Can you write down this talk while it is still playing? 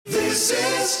This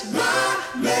is my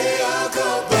mea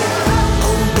culpa.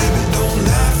 Oh, baby, don't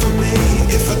laugh at me.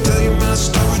 If I tell you my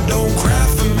story, don't cry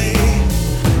for me.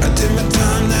 I did my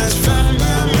time, that's fine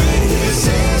by me. This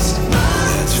is my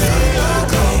mea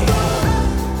culpa.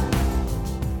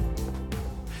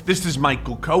 This is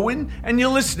Michael Cohen, and you're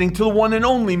listening to the one and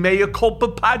only Mea Culpa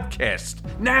podcast,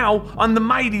 now on the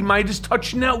Mighty Midas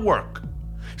Touch Network.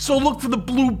 So look for the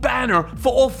blue banner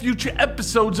for all future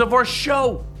episodes of our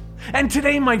show. And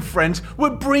today, my friends,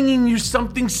 we're bringing you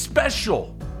something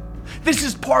special. This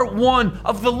is part one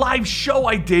of the live show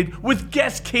I did with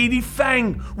guest Katie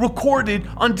Fang, recorded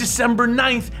on December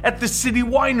 9th at the City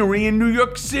Winery in New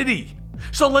York City.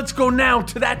 So let's go now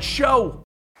to that show.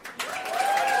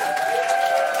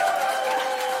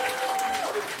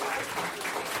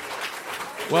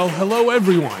 Well, hello,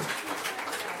 everyone.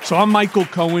 So I'm Michael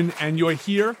Cohen, and you're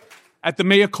here at the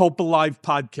Mea Culpa Live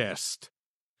podcast.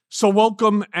 So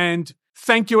welcome and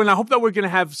thank you, and I hope that we're going to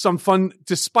have some fun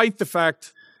despite the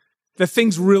fact that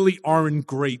things really aren't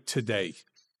great today.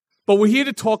 But we're here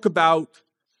to talk about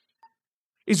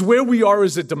is where we are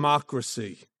as a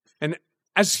democracy and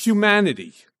as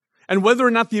humanity, and whether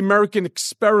or not the American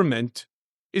experiment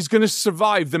is going to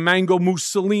survive the Mango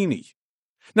Mussolini.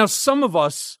 Now, some of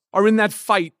us are in that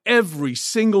fight every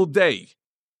single day.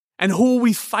 And who are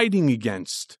we fighting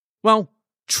against? Well,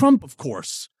 Trump, of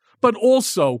course. But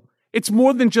also, it's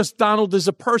more than just Donald as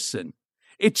a person.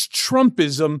 It's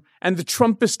Trumpism and the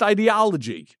Trumpist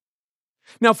ideology.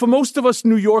 Now, for most of us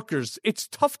New Yorkers, it's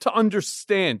tough to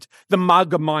understand the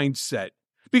MAGA mindset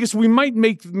because we might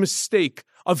make the mistake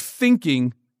of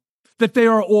thinking that they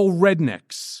are all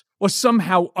rednecks or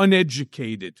somehow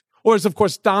uneducated, or as, of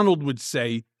course, Donald would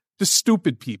say, the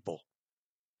stupid people.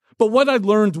 But what I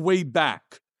learned way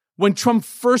back when Trump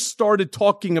first started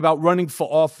talking about running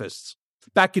for office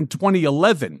back in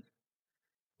 2011,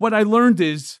 what I learned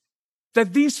is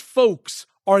that these folks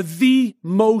are the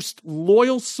most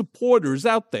loyal supporters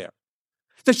out there.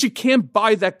 That you can't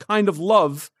buy that kind of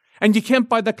love and you can't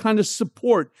buy that kind of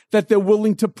support that they're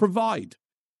willing to provide.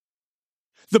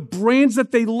 The brands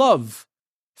that they love,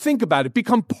 think about it,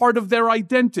 become part of their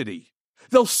identity.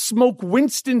 They'll smoke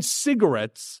Winston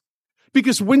cigarettes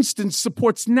because Winston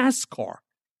supports NASCAR.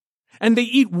 And they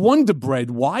eat Wonder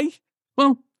Bread. Why?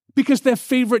 Well, because their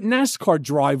favorite NASCAR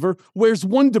driver wears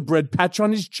Wonder Bread patch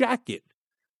on his jacket.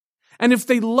 And if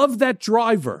they love that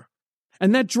driver,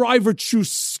 and that driver choose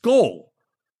Skull,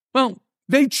 well,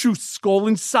 they choose Skull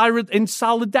in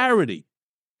solidarity.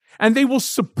 And they will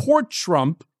support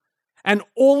Trump and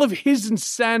all of his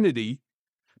insanity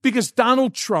because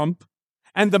Donald Trump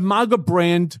and the MAGA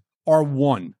brand are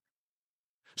one.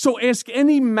 So ask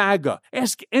any MAGA,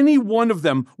 ask any one of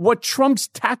them what Trump's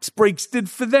tax breaks did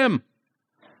for them.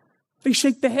 They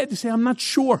shake their head and say, I'm not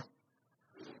sure.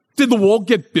 Did the wall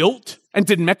get built? And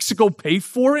did Mexico pay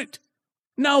for it?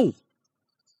 No.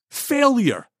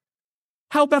 Failure.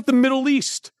 How about the Middle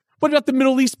East? What about the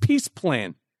Middle East peace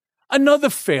plan? Another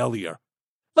failure.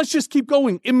 Let's just keep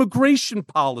going. Immigration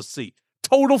policy.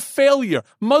 Total failure.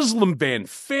 Muslim ban.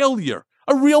 Failure.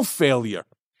 A real failure.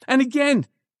 And again,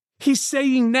 he's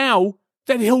saying now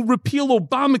that he'll repeal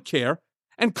Obamacare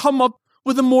and come up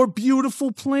with a more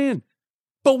beautiful plan.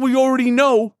 But we already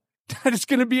know that it's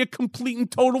going to be a complete and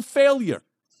total failure.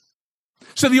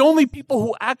 So the only people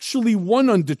who actually won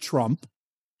under Trump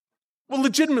were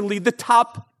legitimately the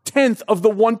top 10th of the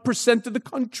 1% of the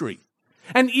country.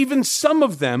 And even some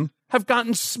of them have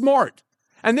gotten smart.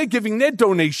 And they're giving their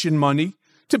donation money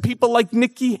to people like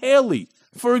Nikki Haley,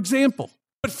 for example.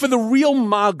 But for the real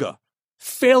MAGA,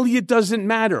 failure doesn't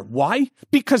matter. Why?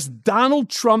 Because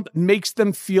Donald Trump makes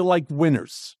them feel like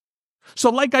winners. So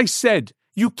like I said,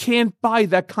 you can't buy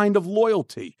that kind of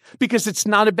loyalty because it's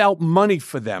not about money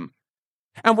for them.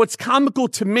 And what's comical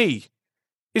to me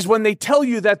is when they tell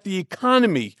you that the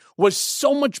economy was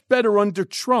so much better under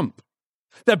Trump,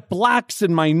 that blacks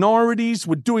and minorities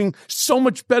were doing so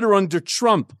much better under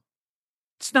Trump.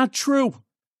 It's not true.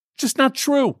 Just not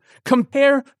true.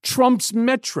 Compare Trump's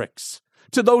metrics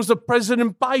to those of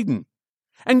President Biden,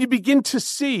 and you begin to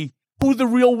see who the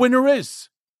real winner is.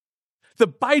 The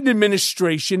Biden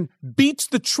administration beats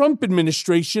the Trump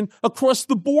administration across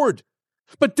the board.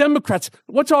 But Democrats,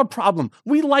 what's our problem?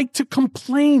 We like to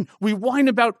complain. We whine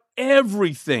about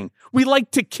everything. We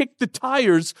like to kick the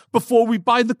tires before we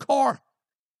buy the car.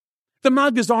 The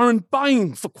MAGAs aren't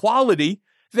buying for quality.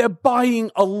 They're buying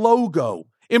a logo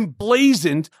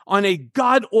emblazoned on a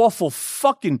god-awful,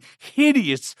 fucking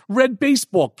hideous red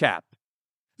baseball cap.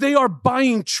 They are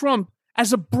buying Trump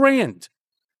as a brand.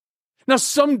 Now,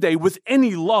 someday, with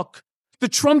any luck, the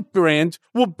Trump brand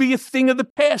will be a thing of the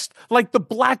past, like the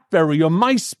BlackBerry or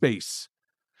MySpace.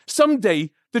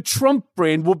 Someday, the Trump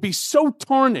brand will be so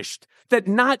tarnished that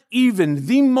not even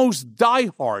the most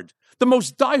diehard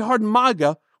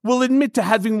MAGA will admit to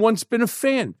having once been a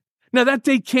fan. Now, that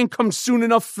day can't come soon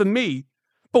enough for me,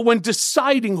 but when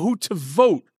deciding who to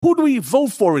vote, who do we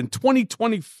vote for in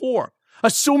 2024?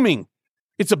 Assuming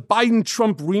it's a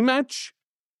Biden-Trump rematch?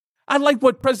 I like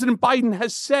what President Biden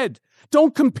has said.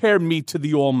 Don't compare me to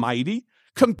the almighty.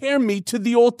 Compare me to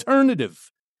the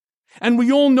alternative. And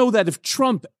we all know that if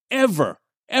Trump ever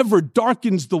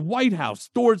darkens the White House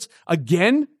doors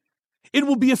again, it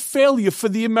will be a failure for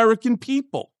the American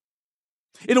people.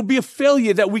 It'll be a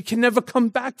failure that we can never come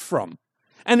back from.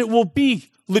 And it will be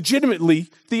legitimately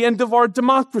the end of our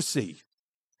democracy.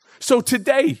 So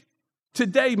today,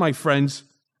 my friends,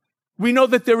 we know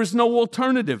that there is no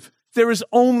alternative. There is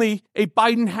only a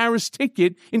Biden-Harris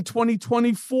ticket in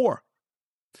 2024.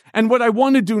 And what I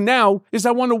want to do now is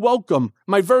I want to welcome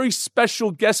my very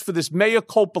special guest for this Mea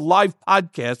Culpa Live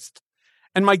podcast.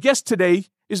 And my guest today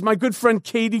is my good friend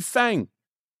Katie Phang.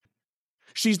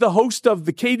 She's the host of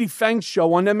The Katie Phang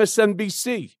Show on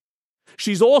MSNBC.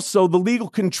 She's also the legal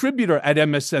contributor at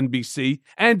MSNBC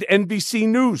and NBC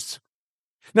News.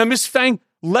 Now, Ms. Phang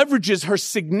leverages her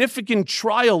significant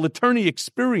trial attorney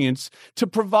experience to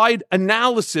provide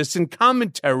analysis and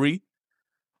commentary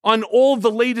on all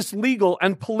the latest legal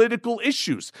and political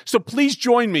issues. So please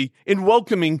join me in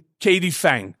welcoming Katie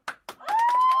Phang.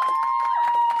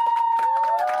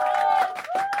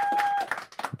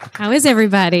 How is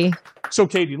everybody? So,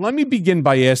 Katie, let me begin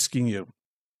by asking you.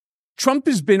 Trump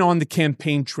has been on the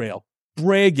campaign trail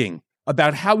bragging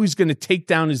about how he's going to take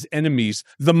down his enemies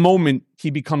the moment he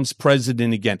becomes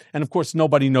president again. And of course,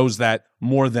 nobody knows that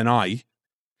more than I.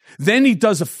 Then he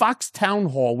does a Fox town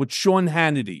hall with Sean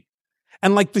Hannity.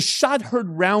 And like the shot heard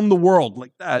round the world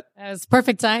like that. That was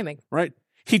perfect timing. Right.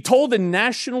 He told a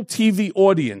national TV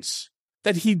audience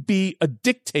that he'd be a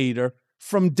dictator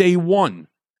from day one.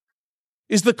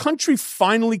 Is the country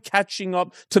finally catching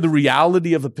up to the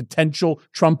reality of a potential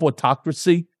Trump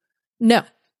autocracy? No,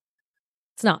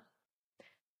 it's not.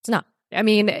 It's not. I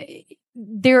mean,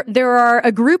 there are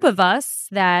a group of us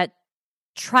that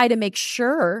try to make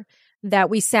sure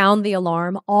that we sound the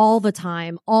alarm all the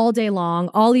time, all day long,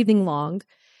 all evening long.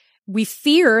 We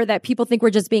fear that people think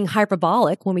we're just being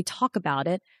hyperbolic when we talk about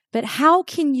it. But how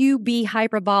can you be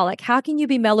hyperbolic? How can you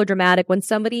be melodramatic when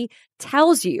somebody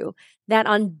tells you that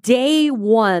on day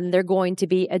one, they're going to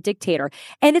be a dictator?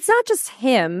 And it's not just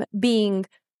him being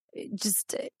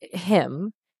just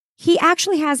him. He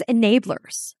actually has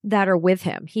enablers that are with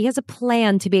him. He has a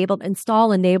plan to be able to install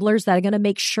enablers that are going to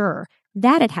make sure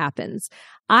that it happens.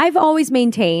 I've always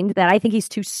maintained that I think he's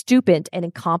too stupid and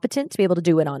incompetent to be able to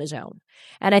do it on his own.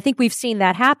 And I think we've seen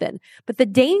that happen. But the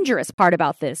dangerous part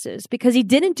about this is because he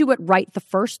didn't do it right the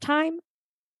first time,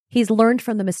 he's learned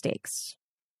from the mistakes.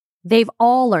 They've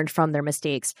all learned from their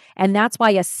mistakes. And that's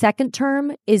why a second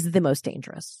term is the most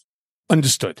dangerous.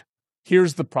 Understood.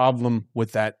 Here's the problem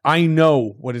with that. I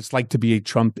know what it's like to be a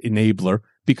Trump enabler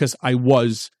because I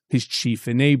was his chief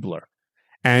enabler.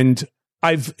 And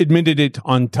I've admitted it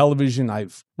on television.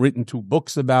 I've written 2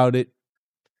 books about it.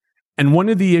 And one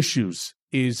of the issues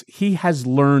is he has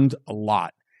learned a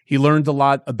lot. He learned a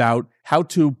lot about how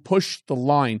to push the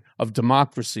line of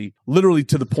democracy, literally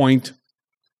to the point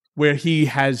where he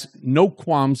has no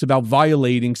qualms about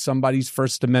violating somebody's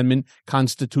First Amendment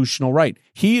constitutional right.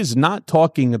 He is not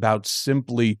talking about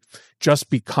simply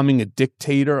just becoming a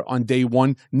dictator on day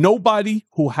one. Nobody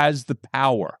who has the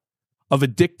power of a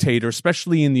dictator,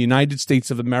 especially in the United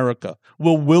States of America,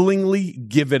 will willingly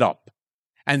give it up.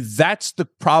 And that's the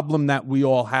problem that we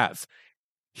all have.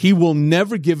 He will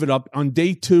never give it up. On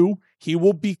day 2, he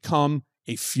will become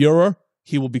a Führer.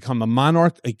 He will become a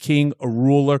monarch, a king, a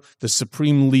ruler, the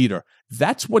supreme leader.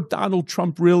 That's what Donald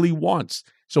Trump really wants.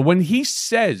 So when he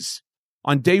says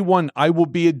on day 1, I will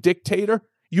be a dictator,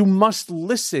 you must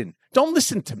listen. Don't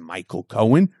listen to Michael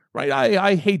Cohen, right?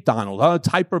 I hate Donald. It's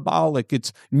hyperbolic.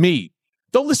 It's me.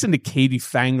 Don't listen to Katie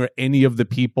Phang or any of the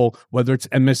people, whether it's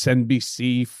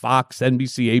MSNBC, Fox,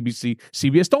 NBC, ABC,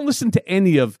 CBS. Don't listen to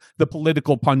any of the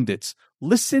political pundits.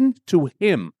 Listen to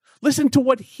him. Listen to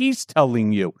what he's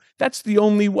telling you. That's the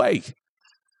only way.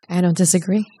 I don't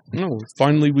disagree. No,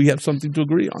 finally we have something to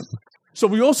agree on. So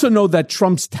we also know that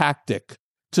Trump's tactic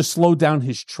to slow down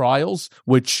his trials,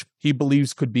 which he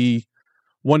believes could be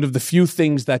one of the few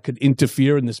things that could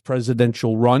interfere in this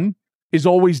presidential run, is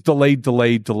always delay,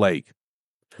 delay, delay.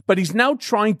 But he's now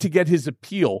trying to get his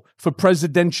appeal for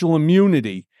presidential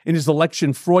immunity in his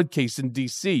election fraud case in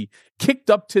D.C. kicked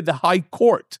up to the high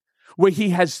court, where he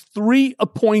has 3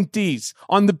 appointees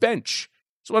on the bench.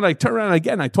 So when I turn around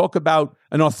again, I talk about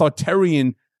an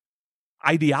authoritarian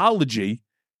ideology,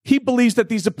 he believes that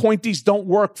these appointees don't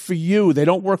work for you. They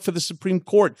don't work for the Supreme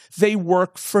Court. They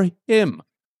work for him.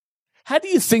 How do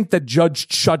you think that Judge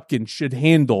Chutkan should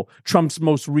handle Trump's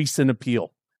most recent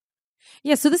appeal?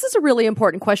 Yeah, so this is a really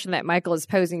important question that Michael is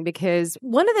posing, because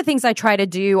one of the things I try to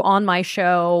do on my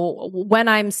show when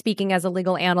I'm speaking as a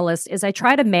legal analyst is I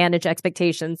try to manage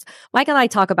expectations. Mike and I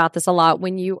talk about this a lot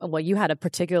when you had a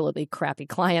particularly crappy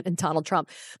client in Donald Trump.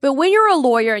 But when you're a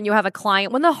lawyer and you have a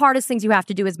client, one of the hardest things you have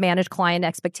to do is manage client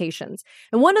expectations.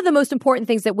 And one of the most important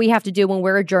things that we have to do when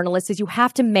we're a journalist is you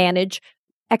have to manage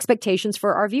expectations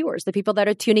for our viewers, the people that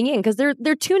are tuning in, because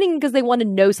they're tuning in because they want to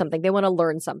know something, they want to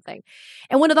learn something.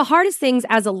 And one of the hardest things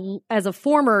as a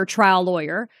former trial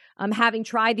lawyer, having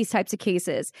tried these types of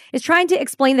cases, is trying to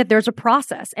explain that there's a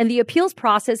process, and the appeals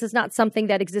process is not something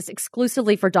that exists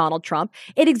exclusively for Donald Trump.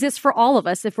 It exists for all of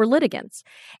us if we're litigants.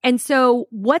 And so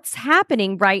what's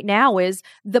happening right now is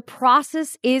the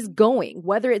process is going,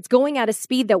 whether it's going at a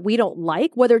speed that we don't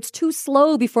like, whether it's too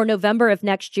slow before November of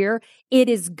next year, it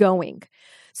is going.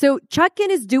 So Chutkan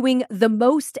is doing the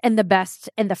most and the best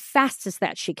and the fastest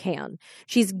that she can.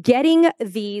 She's getting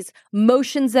these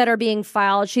motions that are being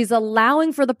filed. She's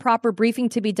allowing for the proper briefing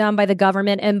to be done by the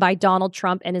government and by Donald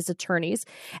Trump and his attorneys.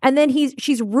 And then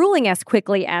she's ruling as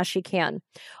quickly as she can.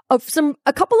 A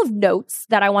couple of notes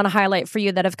that I want to highlight for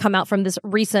you that have come out from this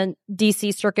recent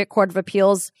DC Circuit Court of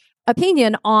Appeals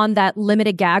opinion on that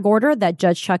limited gag order that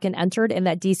Judge Chutkan entered in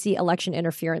that DC election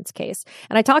interference case.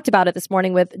 And I talked about it this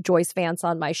morning with Joyce Vance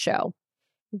on my show.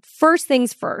 First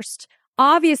things first,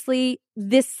 obviously,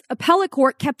 this appellate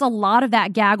court kept a lot of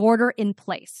that gag order in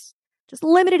place, just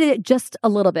limited it just a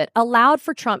little bit, allowed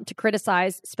for Trump to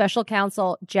criticize special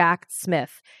counsel Jack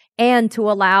Smith and to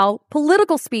allow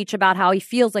political speech about how he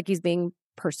feels like he's being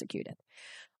persecuted.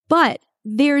 But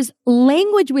there's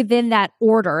language within that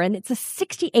order, and it's a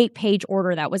 68-page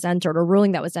order that was entered, or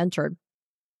ruling that was entered.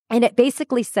 And it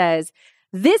basically says,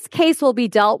 this case will be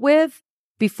dealt with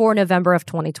before November of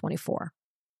 2024.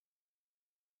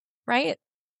 Right?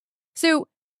 So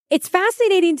it's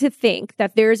fascinating to think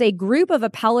that there's a group of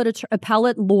appellate judges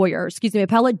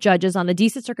on the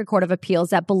DC Circuit Court of Appeals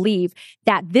that believe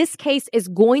that this case is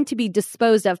going to be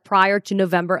disposed of prior to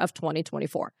November of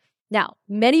 2024. Now,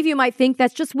 many of you might think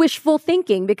that's just wishful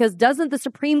thinking, because doesn't the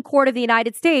Supreme Court of the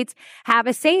United States have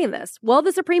a say in this? Well,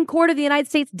 the Supreme Court of the United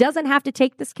States doesn't have to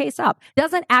take this case up,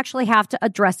 doesn't actually have to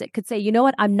address it, could say, you know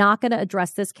what, I'm not going to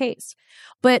address this case.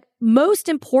 But most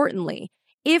importantly,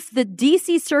 if the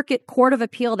DC Circuit Court of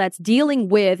Appeal that's dealing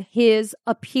with his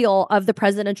appeal of the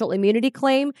presidential immunity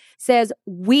claim says,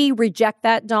 we reject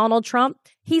that, Donald Trump,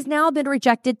 he's now been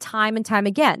rejected time and time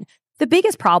again. The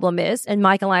biggest problem is, and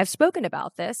Mike and I have spoken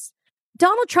about this,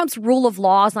 Donald Trump's rule of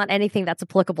law is not anything that's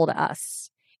applicable to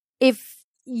us. If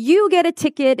you get a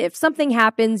ticket, if something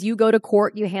happens, you go to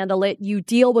court, you handle it, you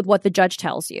deal with what the judge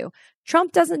tells you.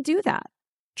 Trump doesn't do that.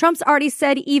 Trump's already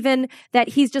said even that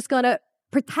he's just going to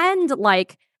pretend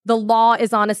like the law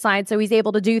is on his side, so he's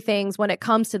able to do things when it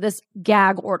comes to this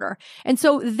gag order. And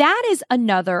so that is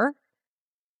another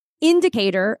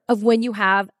indicator of when you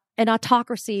have an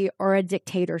autocracy or a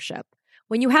dictatorship.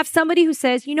 When you have somebody who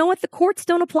says, you know what, the courts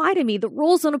don't apply to me, the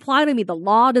rules don't apply to me, the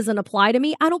law doesn't apply to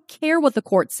me, I don't care what the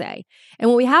courts say. And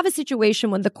when we have a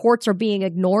situation when the courts are being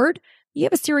ignored, you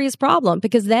have a serious problem,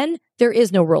 because then there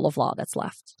is no rule of law that's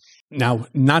left. Now,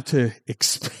 not to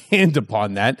expand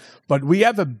upon that, but we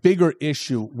have a bigger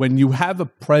issue when you have a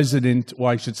president, or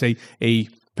I should say a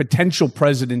potential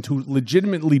president, who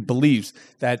legitimately believes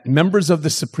that members of the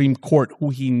Supreme Court who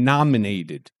he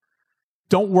nominated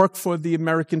don't work for the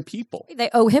American people. They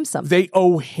owe him something. They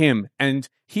owe him. And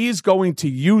he is going to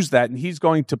use that, and he's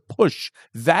going to push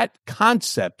that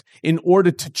concept in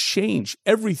order to change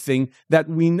everything that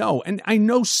we know. And I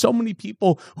know so many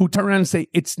people who turn around and say,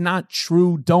 it's not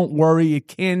true, don't worry, it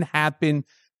can happen.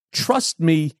 Trust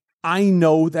me, I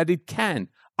know that it can.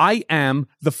 I am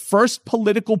the first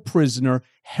political prisoner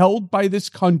held by this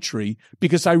country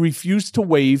because I refused to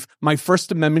waive my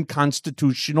First Amendment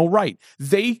constitutional right.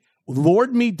 They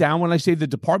lured me down, when I say the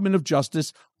Department of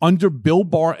Justice, under Bill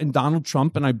Barr and Donald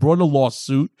Trump, and I brought a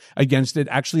lawsuit against it.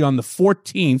 Actually, on the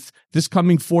 14th, this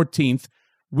coming 14th,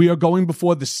 we are going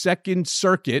before the Second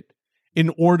Circuit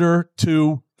in order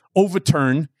to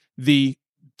overturn the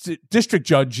district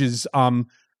judge's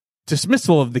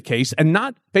dismissal of the case, and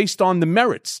not based on the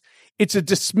merits. It's a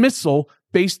dismissal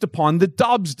based upon the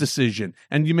Dobbs decision.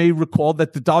 And you may recall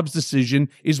that the Dobbs decision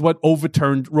is what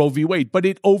overturned Roe v. Wade. But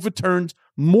it overturned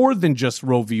more than just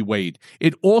Roe v. Wade.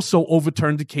 It also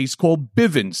overturned a case called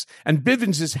Bivens. And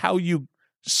Bivens is how you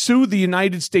sue the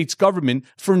United States government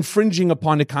for infringing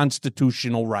upon a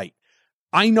constitutional right.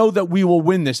 I know that we will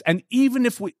win this. And even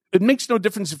if it makes no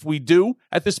difference if we do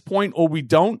at this point or we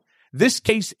don't, this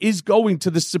case is going to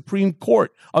the Supreme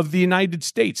Court of the United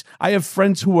States. I have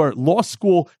friends who are law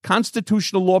school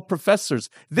constitutional law professors.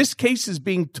 This case is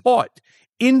being taught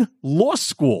in law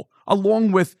school,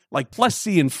 along with like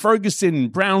Plessy and Ferguson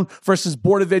and Brown versus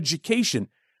Board of Education.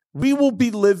 We will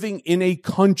be living in a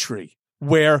country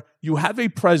where you have a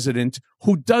president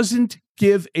who doesn't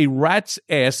give a rat's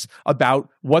ass about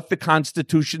what the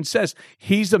Constitution says.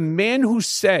 He's a man who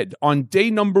said on day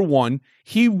number 1,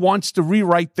 he wants to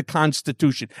rewrite the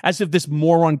Constitution, as if this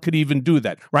moron could even do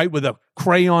that, right? With a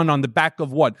crayon on the back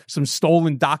of what? Some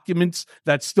stolen documents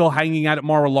that's still hanging out at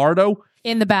Mar-a-Lardo?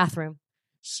 In the bathroom.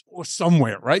 Or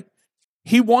somewhere, right?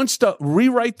 He wants to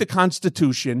rewrite the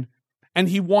Constitution, and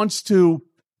he wants to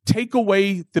take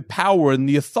away the power and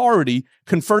the authority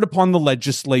conferred upon the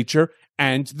legislature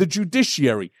and the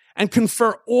judiciary, and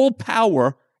confer all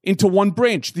power into one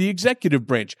branch, the executive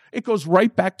branch. It goes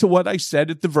right back to what I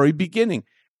said at the very beginning.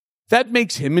 That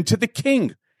makes him into the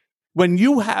king. When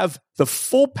you have the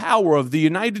full power of the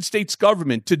United States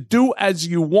government to do as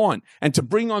you want and to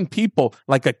bring on people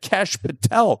like a Kash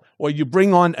Patel, or you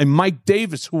bring on a Mike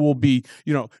Davis who will be,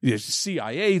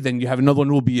 CIA, then you have another one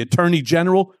who will be Attorney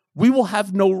General, we will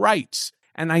have no rights.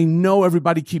 And I know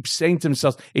everybody keeps saying to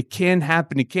themselves, it can't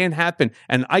happen, it can't happen.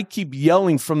 And I keep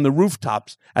yelling from the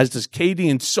rooftops, as does Katie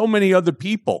and so many other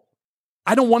people.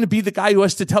 I don't want to be the guy who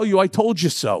has to tell you I told you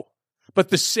so. But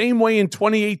the same way in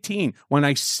 2018, when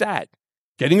I sat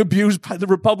getting abused by the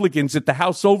Republicans at the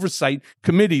House Oversight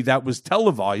Committee that was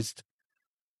televised,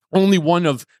 only one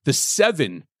of the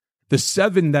seven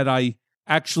that I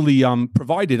actually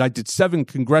provided. I did 7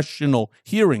 congressional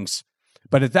hearings.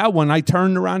 But at that one, I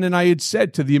turned around and I had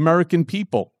said to the American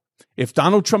people, if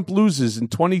Donald Trump loses in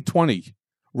 2020,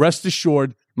 rest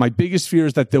assured, my biggest fear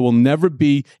is that there will never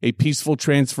be a peaceful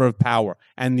transfer of power.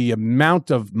 And the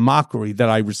amount of mockery that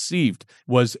I received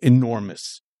was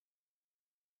enormous.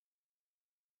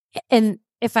 And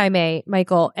if I may,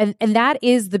 Michael, and that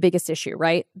is the biggest issue,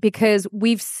 right? Because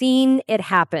we've seen it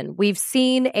happen. We've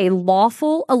seen a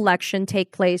lawful election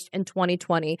take place in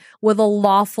 2020 with a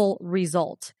lawful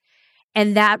result.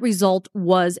 And that result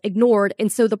was ignored. And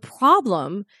so the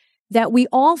problem that we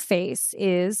all face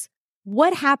is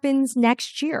what happens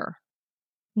next year?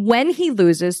 When he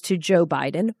loses to Joe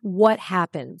Biden, what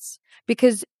happens?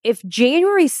 Because if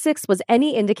January 6th was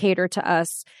any indicator to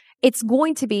us, it's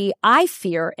going to be, I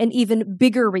fear, an even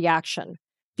bigger reaction,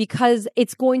 because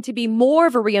it's going to be more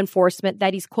of a reinforcement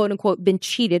that he's quote unquote been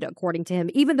cheated, according to him,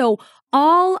 even though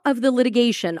all of the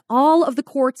litigation, all of the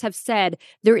courts have said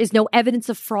there is no evidence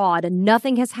of fraud and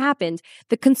nothing has happened.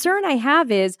 The concern I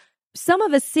have is some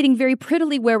of us sitting very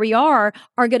prettily where we are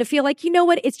going to feel like, you know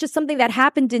what, it's just something that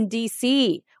happened in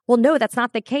DC. Well, no, that's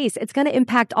not the case. It's going to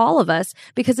impact all of us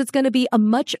because it's going to be a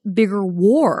much bigger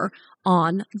war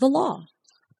on the law.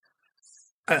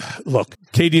 Look,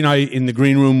 Katie and I in the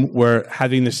green room were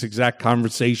having this exact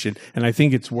conversation, and I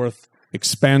think it's worth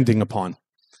expanding upon.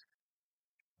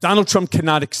 Donald Trump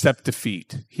cannot accept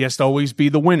defeat. He has to always be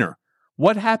the winner.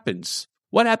 What happens?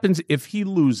 What happens if he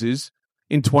loses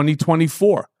in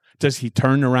 2024? Does he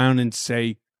turn around and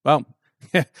say, well,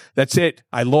 that's it.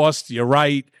 I lost. You're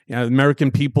right. The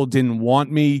American people didn't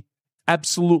want me.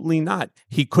 Absolutely not.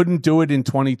 He couldn't do it in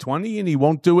 2020, and he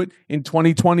won't do it in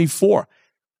 2024.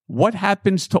 What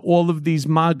happens to all of these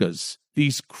MAGAs,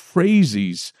 these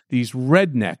crazies, these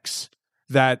rednecks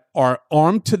that are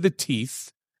armed to the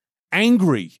teeth,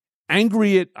 angry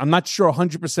at, I'm not sure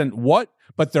 100% what,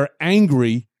 but they're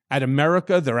angry at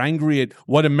America. They're angry at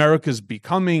what America's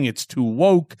becoming. It's too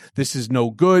woke. This is no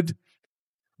good.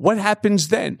 What happens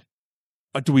then?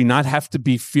 Do we not have to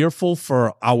be fearful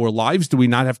for our lives? Do we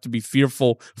not have to be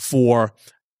fearful for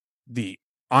the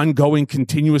ongoing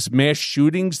continuous mass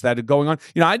shootings that are going on?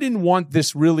 I didn't want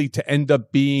this really to end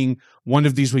up being one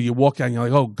of these where you walk out and you're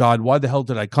like, oh God, why the hell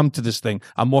did I come to this thing?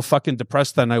 I'm more fucking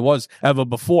depressed than I was ever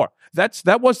before.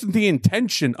 That wasn't the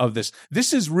intention of this.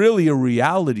 This is really a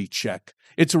reality check.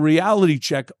 It's a reality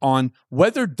check on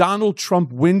whether Donald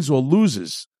Trump wins or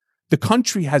loses. The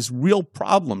country has real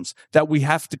problems that we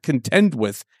have to contend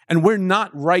with, and we're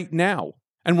not right now.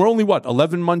 And we're only,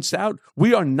 11 months out?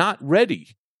 We are not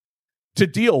ready to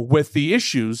deal with the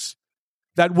issues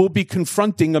that will be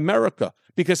confronting America,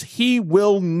 because he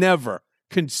will never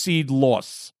concede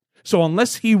loss. So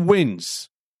unless he wins,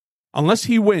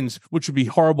 which would be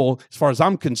horrible as far as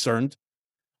I'm concerned,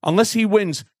 unless he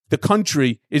wins, the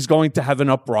country is going to have an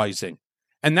uprising.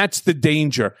 And that's the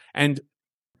danger. And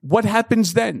what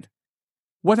happens then?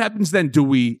 What happens then? Do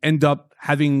we end up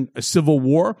having a civil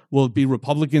war? Will it be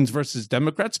Republicans versus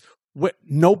Democrats?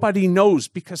 nobody knows,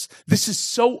 because this is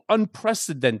so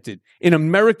unprecedented in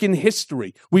American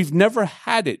history. We've never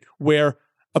had it where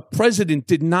a president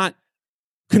did not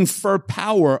confer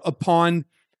power upon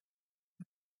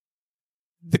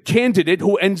the candidate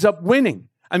who ends up winning.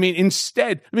 I mean,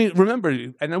 instead, remember,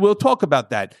 and we'll talk about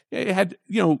that. It had,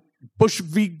 Bush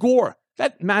v. Gore.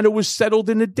 That matter was settled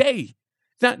in a day.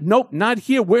 Nope, not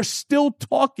here. We're still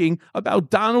talking about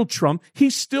Donald Trump.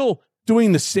 He's still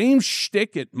doing the same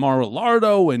shtick at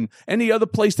Mar-a-Lago and any other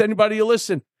place to anybody you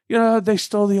listen. They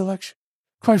stole the election.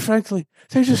 Quite frankly,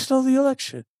 they just stole the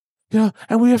election.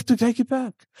 And we have to take it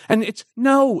back. And it's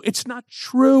not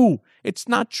true. It's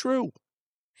not true.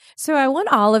 So I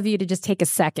want all of you to just take a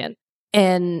second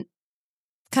and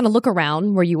kind of look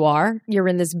around where you are. You're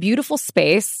in this beautiful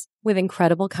space with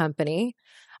incredible company.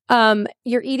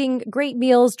 You're eating great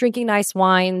meals, drinking nice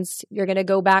wines. You're going to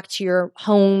go back to your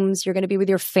homes. You're going to be with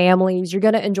your families. You're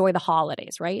going to enjoy the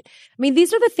holidays, right?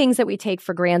 These are the things that we take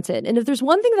for granted. And if there's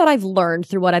one thing that I've learned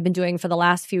through what I've been doing for the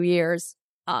last few years,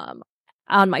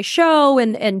 on my show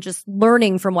and just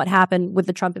learning from what happened with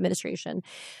the Trump administration,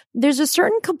 there's a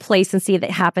certain complacency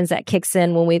that happens that kicks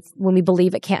in when we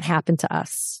believe it can't happen to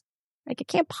us. Like, it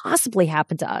can't possibly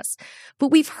happen to us. But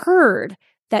we've heard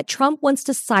that Trump wants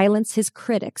to silence his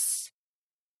critics.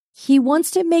 He wants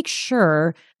to make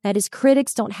sure that his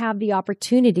critics don't have the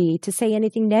opportunity to say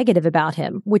anything negative about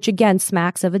him, which again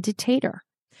smacks of a dictator.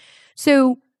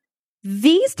 So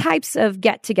these types of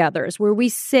get-togethers where we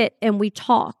sit and we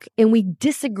talk and we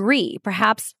disagree,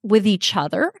 perhaps with each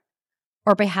other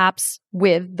or perhaps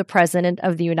with the president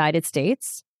of the United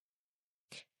States,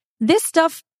 this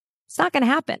stuff, it's not going to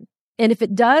happen. And if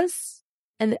it does,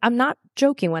 and I'm not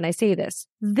joking when I say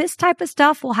this type of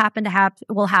stuff will happen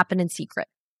in secret.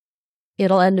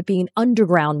 It'll end up being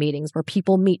underground meetings where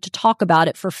people meet to talk about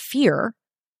it for fear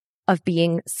of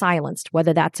being silenced,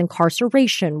 whether that's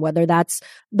incarceration, whether that's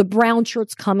the brown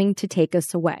shirts coming to take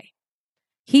us away.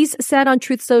 He's said on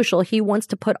Truth Social, he wants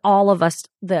to put all of us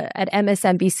at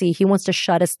MSNBC, he wants to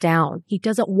shut us down. He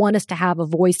doesn't want us to have a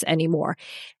voice anymore.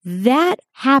 That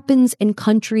happens in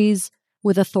countries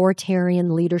with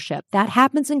authoritarian leadership. That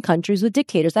happens in countries with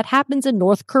dictators. That happens in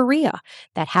North Korea.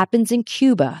 That happens in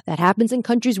Cuba. That happens in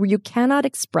countries where you cannot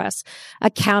express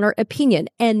a counter opinion.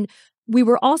 And we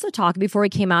were also talking before we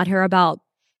came out here about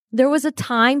there was a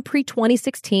time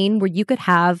pre-2016 where you could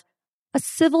have a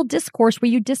civil discourse where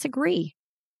you disagree.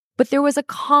 But there was a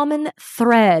common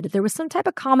thread. There was some type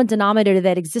of common denominator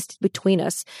that existed between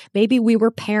us. Maybe we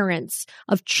were parents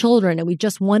of children and we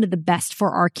just wanted the best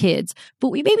for our kids, but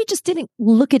we maybe just didn't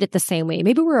look at it the same way.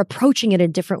 Maybe we're approaching it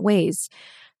in different ways.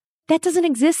 That doesn't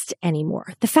exist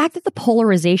anymore. The fact that the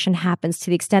polarization happens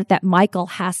to the extent that Michael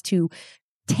has to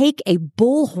take a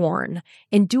bullhorn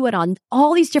and do it on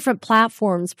all these different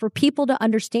platforms for people to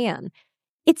understand.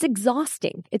 It's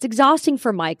exhausting. It's exhausting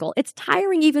for Michael. It's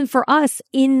tiring even for us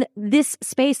in this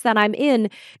space that I'm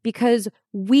in, because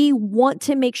we want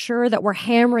to make sure that we're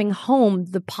hammering home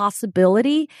the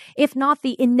possibility, if not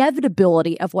the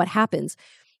inevitability of what happens.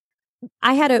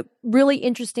 I had a really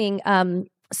interesting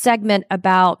segment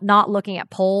about not looking at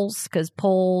polls because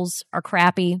polls are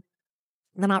crappy.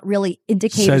 They're not really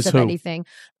indicators of anything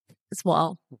as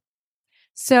well.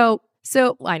 So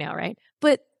I know, right?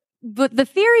 But the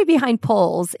theory behind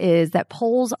polls is that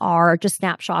polls are just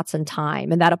snapshots in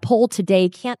time, and that a poll today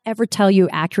can't ever tell you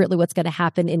accurately what's going to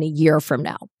happen in a year from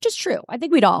now. Just true. I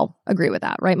think we'd all agree with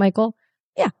that, right, Michael?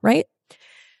 Yeah, right?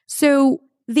 So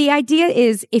the idea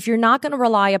is, if you're not going to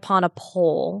rely upon a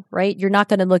poll, right, you're not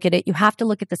going to look at it, you have to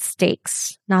look at the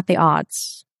stakes, not the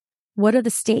odds. What are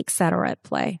the stakes that are at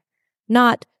play?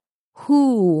 Not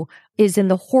who is in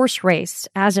the horse race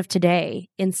as of today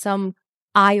in some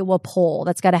Iowa poll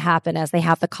that's going to happen as they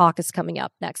have the caucus coming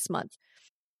up next month.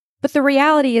 But the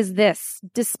reality is this: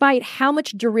 despite how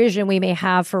much derision we may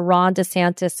have for Ron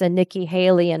DeSantis and Nikki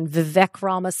Haley and Vivek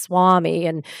Ramaswamy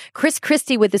and Chris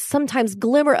Christie, with this sometimes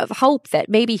glimmer of hope that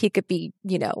maybe he could be,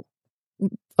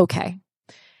 okay,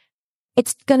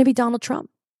 it's going to be Donald Trump.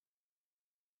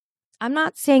 I'm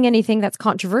not saying anything that's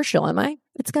controversial, am I?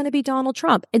 It's going to be Donald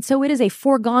Trump. And so it is a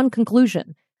foregone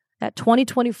conclusion that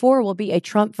 2024 will be a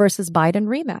Trump versus Biden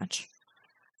rematch.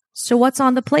 So what's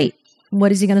on the plate?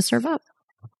 What is he going to serve up?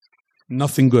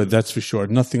 Nothing good, that's for sure.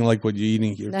 Nothing like what you're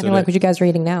eating here Nothing today. like what you guys are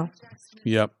eating now.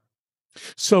 Yep.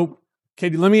 So,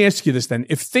 Katie, let me ask you this then.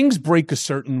 If things break a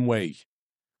certain way,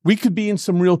 we could be in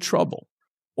some real trouble.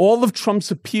 All of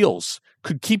Trump's appeals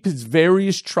could keep his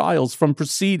various trials from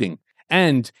proceeding.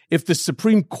 And if the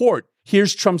Supreme Court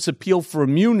hears Trump's appeal for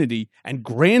immunity and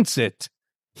grants it,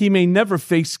 he may never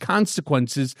face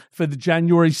consequences for the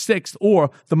January 6th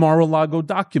or the Mar-a-Lago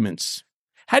documents.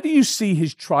 How do you see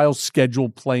his trial schedule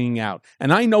playing out?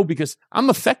 And I know because I'm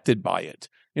affected by it.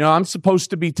 I'm supposed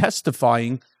to be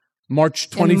testifying March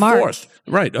 24th,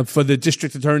 right, for the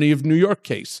District Attorney of New York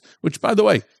case, which, by the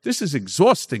way, this is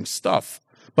exhausting stuff,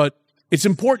 but it's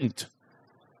important.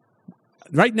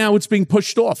 Right now, it's being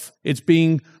pushed off. The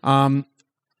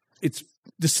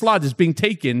slot is being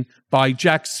taken by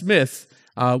Jack Smith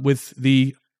with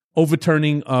the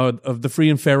overturning of the free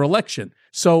and fair election.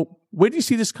 So where do you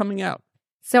see this coming out?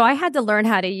 So I had to learn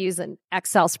how to use an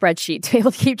Excel spreadsheet to be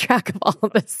able to keep track of all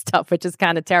of this stuff, which is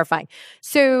kind of terrifying.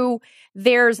 So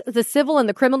there's the civil and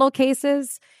the criminal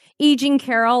cases. E. Jean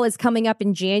Carroll is coming up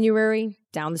in January,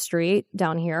 down the street,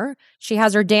 down here. She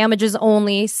has her damages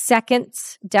only second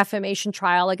defamation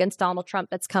trial against Donald Trump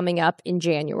that's coming up in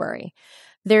January.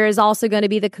 There is also going to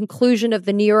be the conclusion of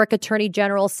the New York Attorney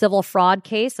General civil fraud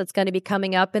case that's going to be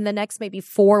coming up in the next maybe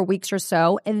 4 weeks or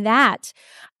so. And that,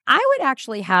 I would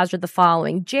actually hazard the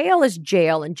following. Jail is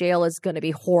jail, and jail is going to be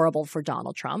horrible for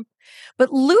Donald Trump.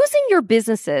 But losing your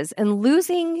businesses and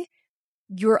losing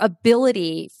your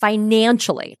ability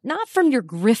financially, not from your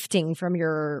grifting from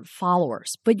your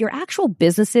followers, but your actual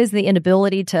businesses, the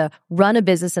inability to run a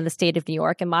business in the state of New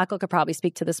York, and Michael could probably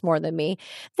speak to this more than me,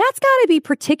 that's got to be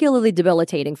particularly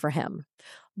debilitating for him.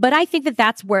 But I think that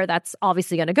that's where that's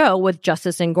obviously going to go with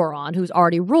Justice Engoron, who's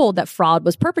already ruled that fraud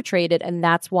was perpetrated, and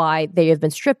that's why they have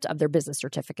been stripped of their business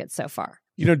certificates so far.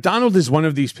 Donald is one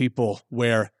of these people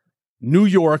where New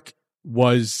York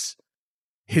was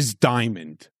his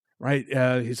diamond. Right,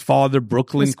 his father,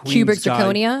 Brooklyn, Queens Kubrick guy.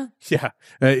 Zirconia? Yeah,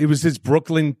 it was his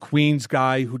Brooklyn, Queens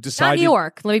guy who decided... Not New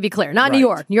York, let me be clear. Not Right. New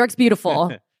York. New York's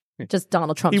beautiful. Just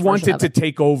Donald Trump's He version wanted of to it.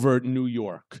 take over New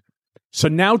York. So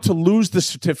now to lose the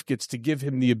certificates to give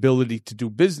him the ability to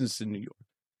do business in New York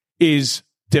is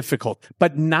difficult.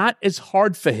 But not as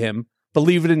hard for him,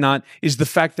 believe it or not, is the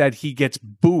fact that he gets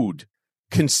booed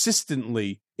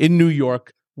consistently in New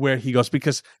York where he goes,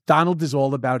 because Donald is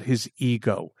all about his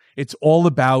ego. It's all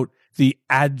about the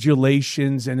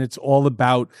adulations, and it's all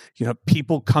about,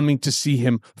 people coming to see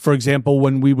him. For example,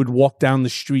 when we would walk down the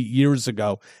street years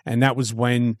ago, and that was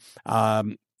when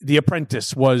The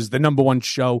Apprentice was the number one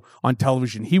show on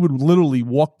television. He would literally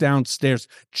walk downstairs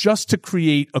just to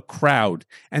create a crowd,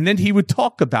 and then he would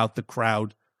talk about the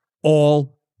crowd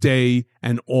all day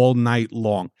and all night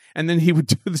long. And then he would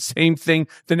do the same thing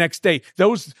the next day.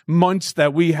 Those months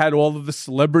that we had all of the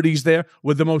celebrities there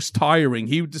were the most tiring.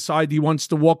 He would decide he wants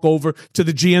to walk over to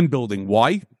the GM building.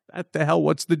 Why? What the hell?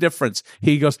 What's the difference?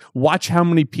 He goes, watch how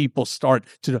many people start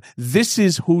to do. This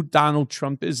is who Donald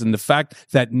Trump is. And the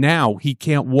fact that now he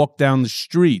can't walk down the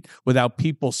street without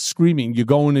people screaming, you're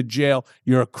going to jail,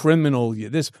 you're a criminal,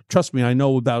 you're this. Trust me, I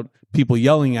know about people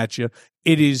yelling at you.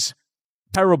 It is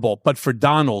terrible. But for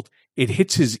Donald, it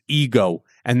hits his ego.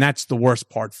 And that's the worst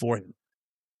part for him.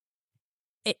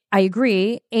 I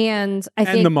agree. And I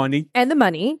think... And the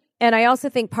money. And I also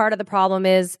think part of the problem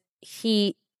is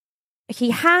he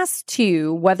has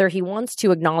to, whether he wants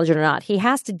to acknowledge it or not, he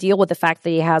has to deal with the fact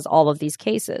that he has all of these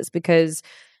cases, because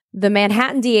the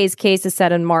Manhattan DA's case is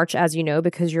set in March, as you know,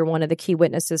 because you're one of the key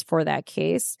witnesses for that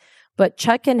case. But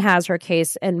Chutkan has her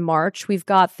case in March. We've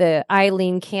got the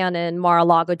Eileen Cannon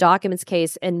Mar-a-Lago documents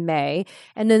case in May.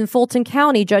 And then Fulton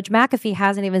County, Judge McAfee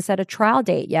hasn't even set a trial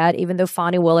date yet, even though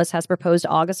Fani Willis has proposed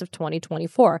August of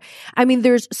 2024. I mean,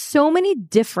 there's so many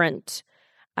different,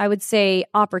 I would say,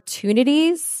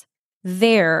 opportunities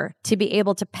there to be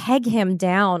able to peg him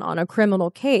down on a criminal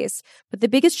case. But the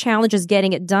biggest challenge is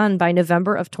getting it done by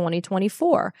November of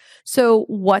 2024. So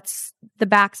what's the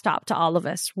backstop to all of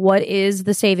us? What is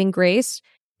the saving grace?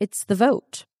 It's the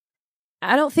vote.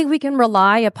 I don't think we can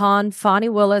rely upon Fani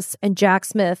Willis and Jack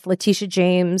Smith, Letitia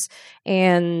James,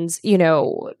 and,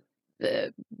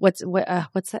 what's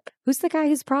that? Who's the guy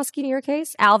who's prosecuting your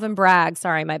case? Alvin Bragg.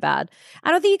 Sorry, my bad. I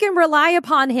don't think you can rely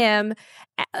upon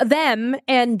them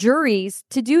and juries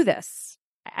to do this.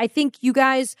 I think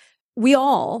we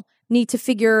all need to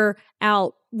figure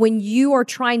out, when you are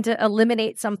trying to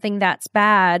eliminate something that's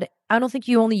bad, I don't think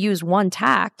you only use one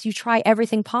tact. You try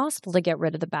everything possible to get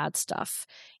rid of the bad stuff.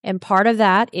 And part of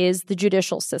that is the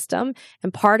judicial system.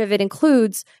 And part of it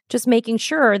includes just making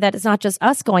sure that it's not just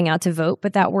us going out to vote,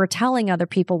 but that we're telling other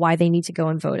people why they need to go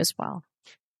and vote as well.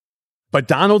 But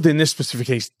Donald, in this specific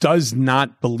case, does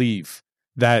not believe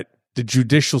that the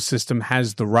judicial system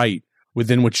has the right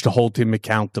within which to hold him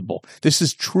accountable. This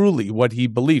is truly what he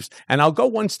believes. And I'll go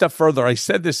one step further. I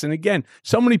said this, and again,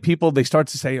 so many people, they start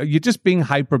to say, oh, you're just being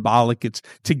hyperbolic. It's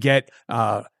to get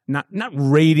not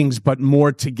ratings, but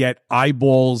more to get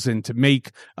eyeballs and to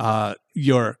make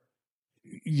your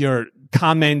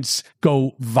comments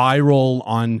go viral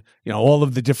on all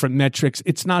of the different metrics.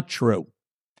 It's not true.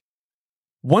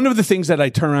 One of the things that I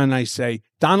turn around and I say,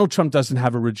 Donald Trump doesn't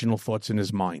have original thoughts in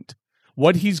his mind.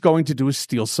 What he's going to do is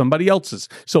steal somebody else's.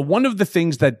 So one of the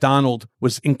things that Donald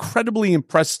was incredibly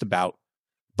impressed about,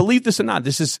 believe this or not,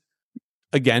 this is,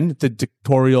 again, the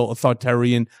dictatorial,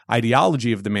 authoritarian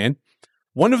ideology of the man.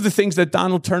 One of the things that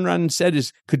Donald turned around and said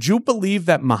is, could you believe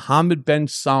that Mohammed bin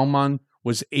Salman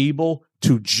was able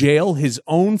to jail his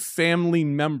own family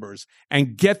members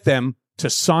and get them to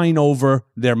sign over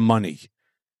their money?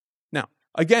 Now,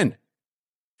 again,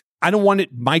 I don't want it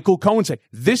Michael Cohen say.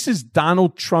 This is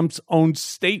Donald Trump's own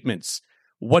statements.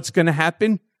 What's going to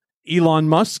happen? Elon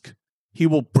Musk, he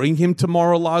will bring him to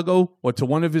Mar-a-Lago or to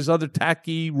one of his other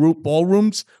tacky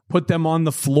ballrooms, put them on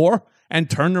the floor, and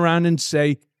turn around and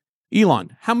say,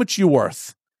 Elon, how much you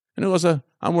worth? And it goes,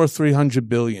 I'm worth $300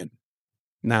 billion.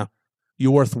 Now,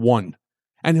 you're worth $1.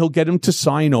 And he'll get him to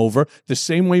sign over the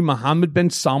same way Mohammed bin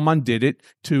Salman did it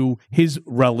to his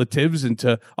relatives and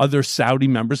to other Saudi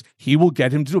members. He will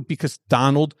get him to do it because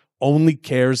Donald only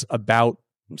cares about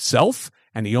himself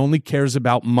and he only cares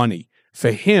about money.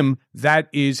 For him, that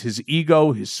is his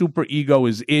ego, his super ego,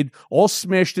 his id, all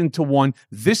smashed into one.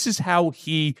 This is how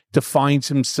he defines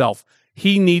himself.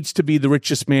 He needs to be the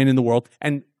richest man in the world.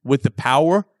 And with the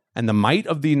power and the might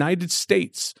of the United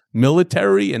States,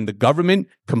 military and the government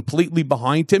completely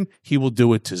behind him, he will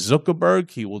do it to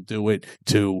Zuckerberg. He will do it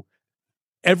to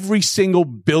every single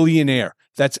billionaire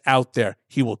that's out there.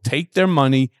 He will take their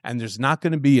money and there's not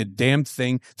going to be a damn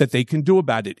thing that they can do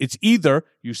about it. It's either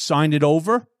you sign it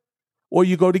over or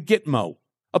you go to Gitmo,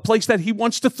 a place that he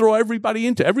wants to throw everybody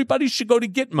into. Everybody should go to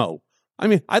Gitmo. I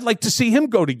mean, I'd like to see him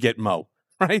go to Gitmo.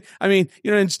 Right? I mean,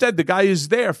 instead the guy is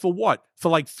there for what? For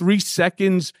like 3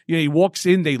 seconds. He walks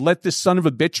in, they let this son of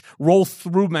a bitch roll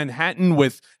through Manhattan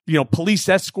with, police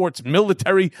escorts,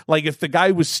 military. Like if the guy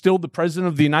was still the president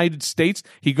of the United States,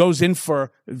 he goes in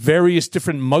for various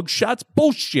different mugshots.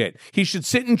 Bullshit. He should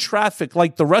sit in traffic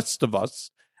like the rest of us.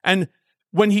 And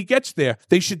when he gets there,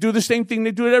 they should do the same thing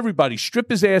they do to everybody. Strip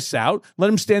his ass out, let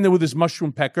him stand there with his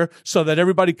mushroom pecker so that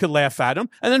everybody could laugh at him,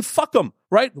 and then fuck him,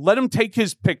 right? Let him take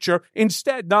his picture.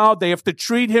 Instead, no, they have to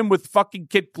treat him with fucking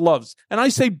kid gloves. And I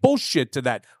say bullshit to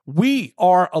that. We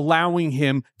are allowing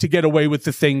him to get away with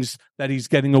the things that he's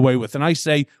getting away with. And I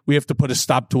say we have to put a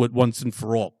stop to it once and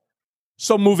for all.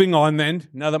 So moving on then,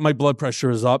 now that my blood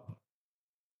pressure is up.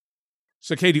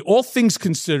 So Katie, all things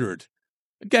considered,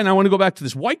 again, I want to go back to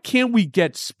this. Why can't we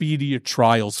get speedier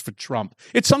trials for Trump?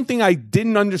 It's something I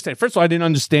didn't understand. First of all, I didn't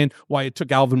understand why it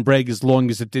took Alvin Bragg as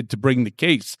long as it did to bring the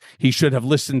case. He should have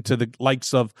listened to the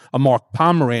likes of a Mark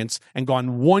Pomerantz and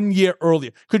gone 1 year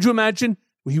earlier. Could you imagine?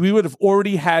 We would have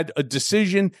already had a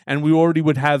decision and we already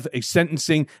would have a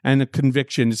sentencing and a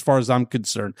conviction as far as I'm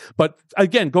concerned. But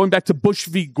again, going back to Bush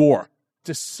v. Gore,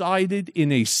 decided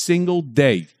in a single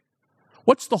day.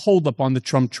 What's the holdup on the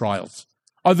Trump trials?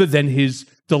 Other than his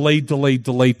delay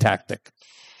tactic?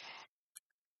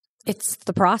 It's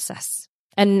the process.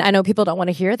 And I know people don't want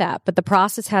to hear that, but the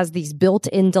process has these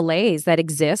built-in delays that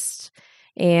exist.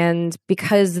 And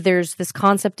because there's this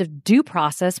concept of due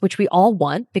process, which we all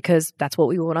want because that's what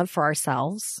we want for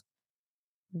ourselves,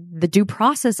 the due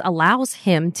process allows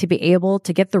him to be able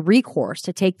to get the recourse,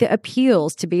 to take the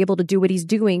appeals, to be able to do what he's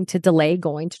doing to delay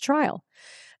going to trial.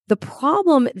 The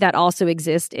problem that also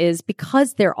exists is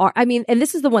because and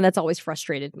this is the one that's always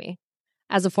frustrated me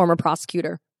as a former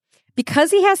prosecutor.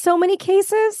 Because he has so many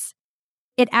cases,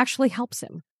 it actually helps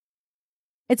him.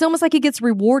 It's almost like he gets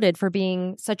rewarded for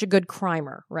being such a good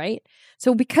crimer, right?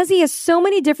 So because he has so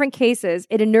many different cases,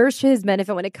 it inures to his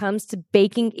benefit when it comes to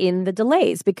baking in the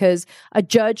delays, because a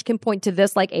judge can point to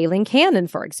this, like Aileen Cannon,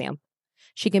 for example.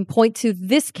 She can point to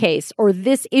this case or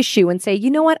this issue and say, you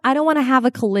know what? I don't want to have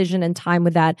a collision in time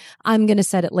with that. I'm going to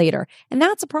set it later. And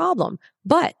that's a problem.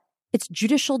 But it's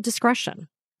judicial discretion.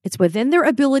 It's within their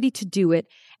ability to do it.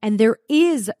 And there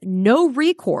is no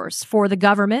recourse for the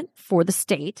government, for the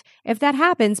state, if that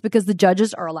happens, because the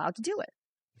judges are allowed to do it.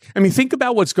 I mean, think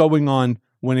about what's going on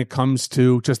when it comes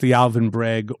to just the Alvin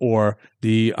Bragg or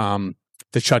the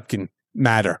Chutkan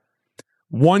matter.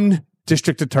 One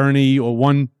district attorney or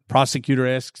one prosecutor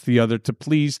asks the other to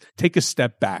please take a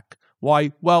step back.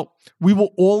 Why? Well, we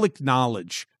will all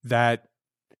acknowledge that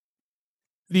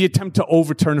the attempt to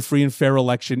overturn a free and fair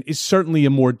election is certainly a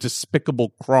more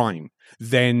despicable crime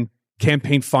than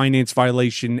campaign finance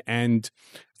violation and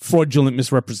fraudulent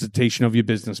misrepresentation of your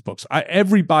business books.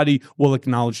 Everybody will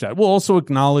acknowledge that. We'll also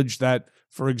acknowledge that,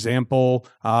 for example,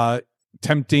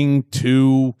 attempting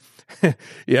to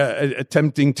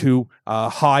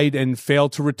hide and fail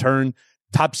to return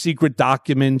top secret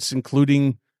documents,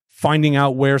 including finding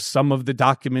out where some of the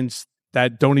documents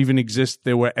that don't even exist,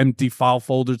 there were empty file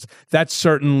folders. That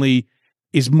certainly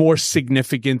is more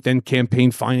significant than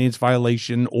campaign finance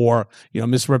violation or,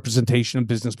 misrepresentation of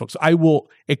business books. I will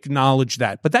acknowledge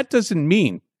that. But that doesn't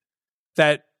mean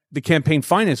that the campaign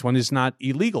finance one is not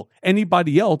illegal.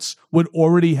 Anybody else would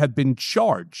already have been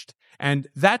charged. And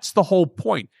that's the whole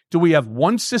point. Do we have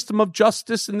one system of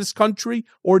justice in this country,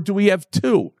 or do we have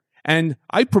two? And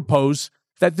I propose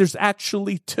that there's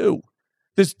actually two.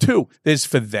 There's two. There's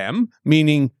for them,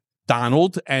 meaning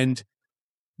Donald and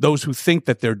those who think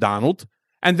that they're Donald.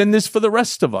 And then there's for the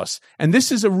rest of us. And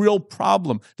this is a real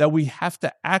problem that we have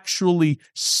to actually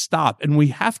stop. And we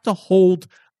have to hold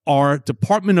our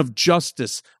Department of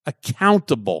Justice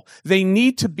accountable. They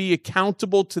need to be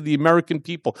accountable to the American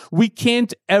people. We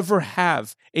can't ever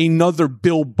have another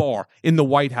Bill Barr in the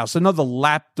White House, another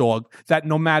lapdog that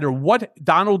no matter what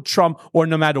Donald Trump or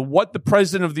no matter what the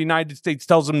President of the United States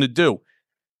tells him to do,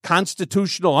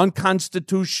 constitutional,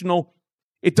 unconstitutional,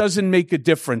 it doesn't make a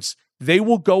difference. They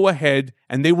will go ahead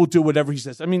and they will do whatever he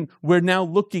says. I mean, we're now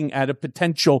looking at a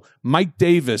potential Mike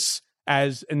Davis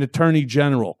as an attorney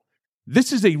general.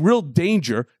 This is a real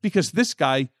danger because this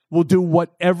guy will do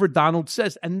whatever Donald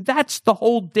says. And that's the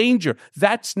whole danger.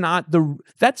 That's not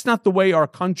the way our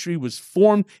country was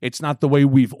formed. It's not the way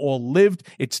we've all lived.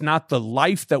 It's not the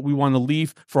life that we want to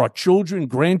leave for our children,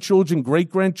 grandchildren,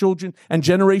 great-grandchildren, and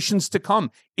generations to come.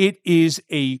 It is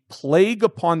a plague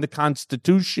upon the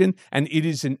Constitution, and it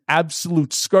is an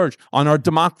absolute scourge on our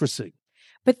democracy.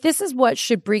 But this is what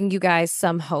should bring you guys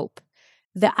some hope.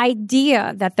 The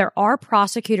idea that there are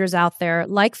prosecutors out there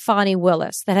like Fani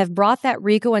Willis that have brought that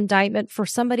RICO indictment for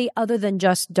somebody other than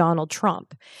just Donald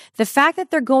Trump. The fact that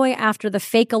they're going after the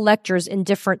fake electors in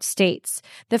different states.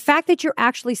 The fact that you're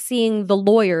actually seeing the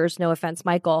lawyers, no offense,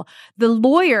 Michael, the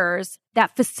lawyers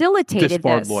that facilitated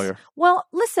Disbarred this. Lawyer. Well,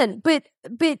 listen, but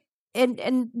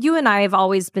you and I have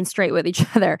always been straight with each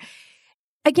other.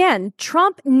 Again,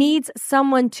 Trump needs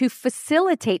someone to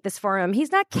facilitate this for him.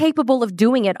 He's not capable of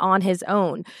doing it on his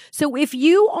own. So if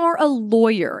you are a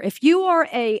lawyer, if you are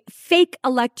a fake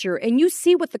elector and you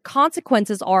see what the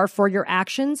consequences are for your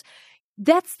actions,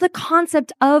 that's the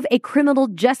concept of a criminal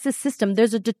justice system.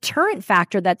 There's a deterrent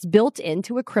factor that's built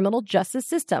into a criminal justice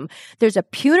system. There's a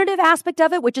punitive aspect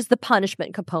of it, which is the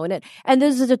punishment component. And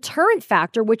there's a deterrent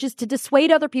factor, which is to dissuade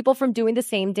other people from doing the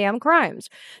same damn crimes.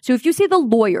 So if you see the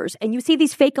lawyers and you see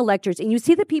these fake electors and you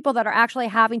see the people that are actually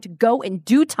having to go and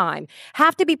do time,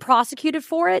 have to be prosecuted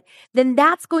for it, then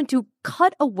that's going to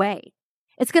cut away.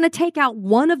 It's going to take out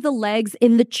one of the legs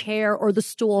in the chair or the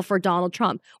stool for Donald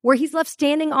Trump, where he's left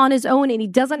standing on his own and he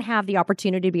doesn't have the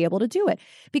opportunity to be able to do it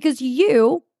because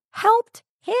you helped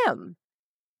him.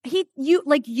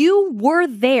 You were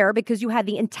there because you had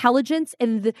the intelligence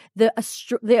and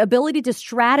the ability to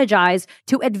strategize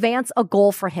to advance a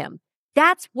goal for him.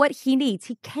 That's what he needs.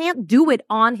 He can't do it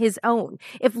on his own.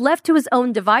 If left to his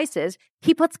own devices,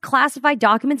 he puts classified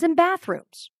documents in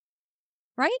bathrooms,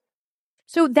 right?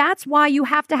 So that's why you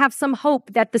have to have some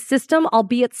hope that the system,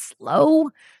 albeit slow,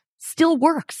 still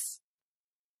works.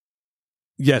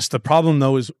 Yes, the problem,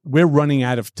 though, is we're running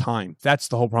out of time. That's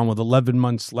the whole problem with 11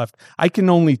 months left. I can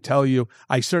only tell you,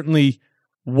 I certainly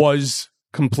was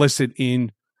complicit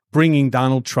in bringing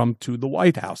Donald Trump to the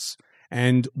White House.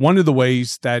 And one of the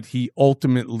ways that he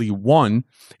ultimately won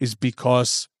is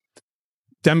because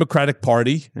Democratic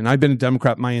Party, and I've been a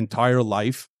Democrat my entire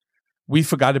life, we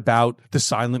forgot about the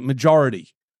silent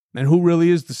majority. And who really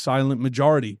is the silent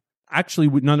majority? Actually,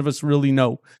 none of us really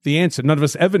know the answer. None of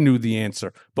us ever knew the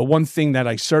answer. But one thing that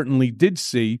I certainly did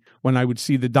see when I would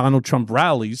see the Donald Trump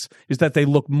rallies is that they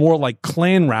look more like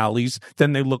Klan rallies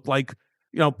than they look like,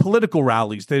 political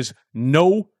rallies. There's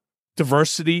no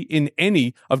diversity in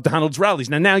any of Donald's rallies.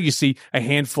 Now you see a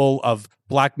handful of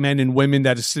black men and women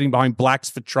that are sitting behind Blacks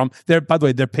for Trump. By the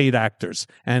way, they're paid actors.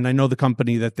 And I know the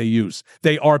company that they use.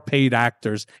 They are paid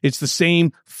actors. It's the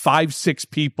same 5-6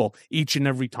 people each and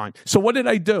every time. So what did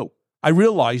I do? I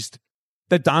realized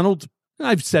that Donald, and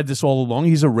I've said this all along,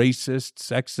 he's a racist,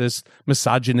 sexist,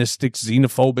 misogynistic,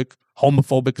 xenophobic,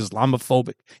 homophobic,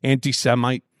 Islamophobic,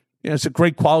 anti-Semite. It's a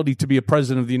great quality to be a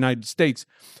president of the United States.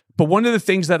 But one of the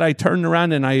things that I turned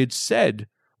around and I had said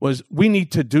was, we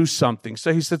need to do something.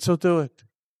 So he said, so do it.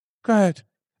 Go ahead.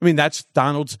 I mean,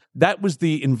 that was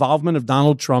the involvement of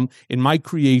Donald Trump in my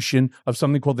creation of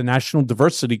something called the National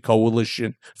Diversity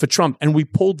Coalition for Trump. And we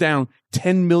pulled down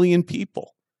 10 million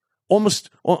people. Almost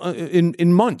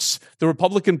in months. The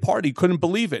Republican Party couldn't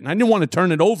believe it. And I didn't want to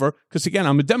turn it over because, again,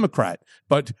 I'm a Democrat.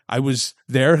 But I was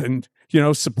there and,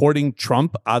 supporting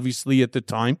Trump, obviously, at the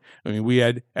time. I mean, we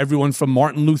had everyone from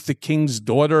Martin Luther King's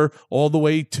daughter all the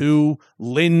way to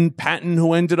Lynn Patton,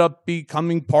 who ended up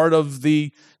becoming part of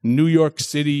the New York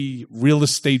City real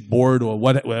estate board or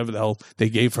whatever the hell they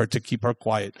gave her to keep her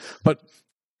quiet. But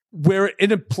we're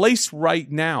in a place right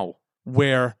now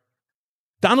where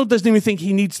Donald doesn't even think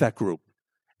he needs that group.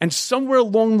 And somewhere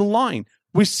along the line,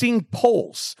 we're seeing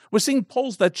polls. We're seeing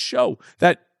polls that show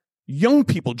that young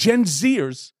people, Gen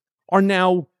Zers, are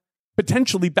now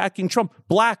potentially backing Trump.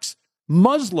 Blacks,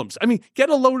 Muslims. I mean, get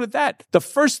a load of that. The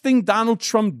first thing Donald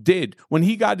Trump did when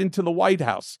he got into the White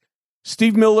House,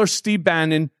 Steve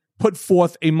Bannon put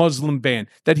forth a Muslim ban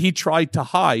that he tried to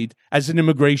hide as an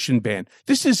immigration ban.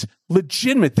 This is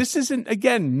legitimate. This isn't,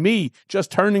 again, me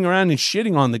just turning around and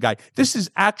shitting on the guy. This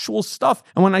is actual stuff.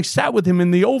 And when I sat with him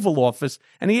in the Oval Office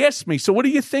and he asked me, so what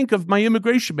do you think of my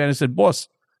immigration ban? I said, boss,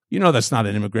 you know that's not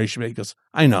an immigration ban. He goes,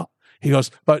 I know. He goes,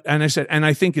 and I said, and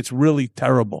I think it's really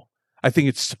terrible. I think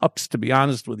it sucks, to be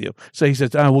honest with you. So he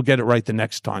says, we'll get it right the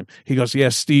next time. He goes, yeah,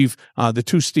 Steve, the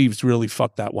two Steves really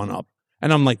fucked that one up.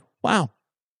 And I'm like, wow.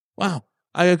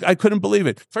 I couldn't believe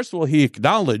it. First of all, he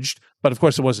acknowledged, but of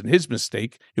course it wasn't his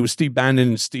mistake. It was Steve Bannon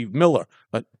and Steve Miller.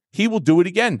 But he will do it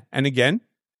again and again.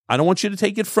 I don't want you to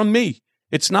take it from me.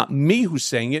 It's not me who's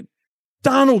saying it.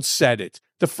 Donald said it.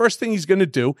 The first thing he's going to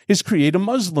do is create a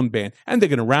Muslim ban. And they're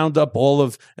going to round up all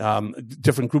of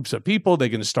different groups of people. They're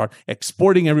going to start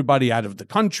exporting everybody out of the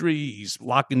country. He's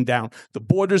locking down the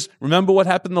borders. Remember what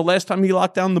happened the last time he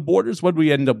locked down the borders? What did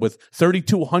we end up with?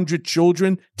 3,200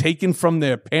 children taken from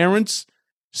their parents,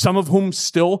 some of whom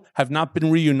still have not been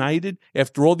reunited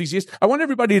after all these years. I want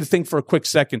everybody to think for a quick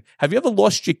second. Have you ever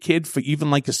lost your kid for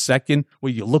even like a second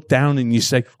where you look down and you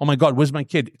say, oh my God, where's my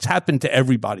kid? It's happened to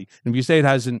everybody. And if you say it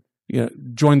hasn't,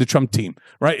 join the Trump team,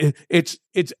 right?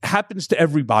 It happens to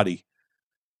everybody.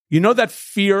 You know that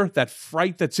fear, that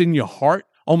fright that's in your heart?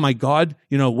 Oh my God,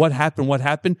 what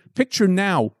happened? Picture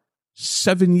now,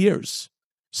 7 years.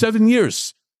 7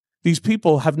 years. These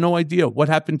people have no idea what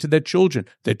happened to their children.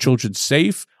 Their children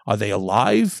safe? Are they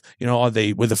alive? Are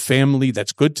they with a family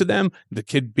that's good to them? The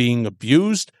kid being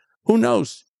abused? Who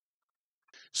knows?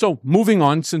 So moving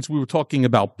on, since we were talking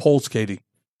about polls, Katie,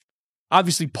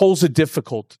 obviously polls are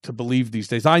difficult to believe these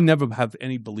days. I never have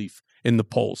any belief in the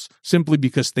polls simply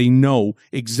because they know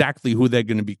exactly who they're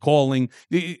going to be calling.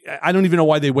 I don't even know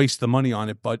why they waste the money on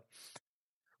it, but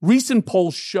recent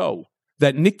polls show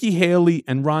that Nikki Haley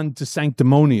and Ron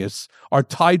DeSanctimonious are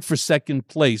tied for second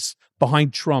place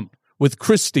behind Trump, with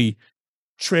Christie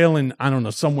trailing,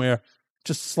 somewhere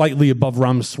just slightly above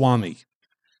Ramaswamy.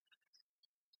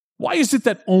 Why is it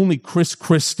that only Chris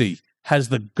Christie has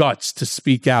the guts to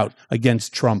speak out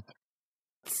against Trump?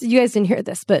 So you guys didn't hear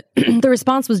this, but the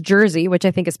response was Jersey, which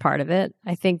I think is part of it.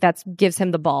 I think that gives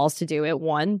him the balls to do it,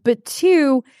 one. But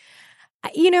two,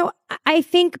 I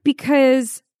think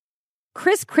because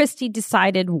Chris Christie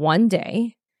decided one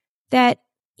day that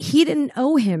he didn't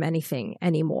owe him anything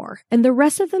anymore. And the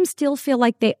rest of them still feel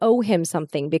like they owe him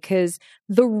something because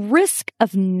the risk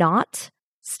of not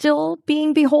still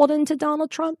being beholden to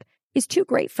Donald Trump is too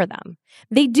great for them.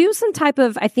 They do some type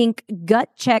of, I think, gut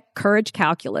check courage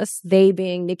calculus, they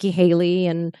being Nikki Haley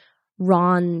and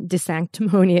Ron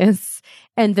DeSanctimonious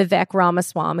and Vivek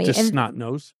Ramaswamy. Just snot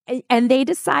nose. And they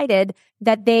decided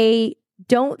that they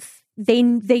don't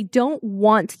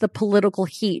want the political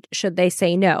heat should they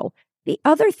say no. The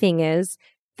other thing is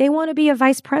they want to be a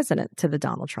vice president to the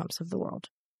Donald Trumps of the world.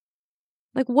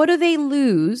 Like, what do they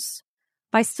lose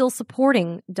by still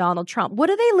supporting Donald Trump? What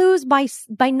do they lose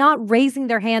by not raising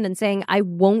their hand and saying, I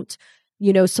won't,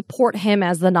 support him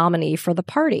as the nominee for the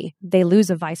party? They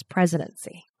lose a vice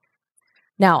presidency.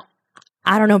 Now,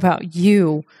 I don't know about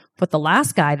you, but the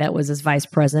last guy that was his vice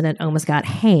president almost got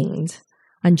hanged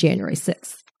on January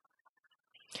 6th.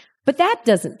 But that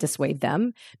doesn't dissuade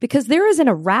them because there is an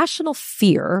irrational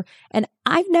fear, and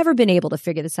I've never been able to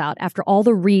figure this out after all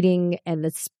the reading and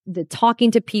the talking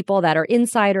to people that are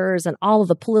insiders and all of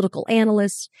the political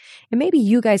analysts. And maybe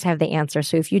you guys have the answer,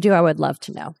 so if you do, I would love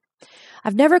to know.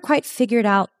 I've never quite figured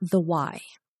out the why.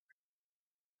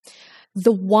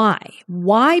 The why.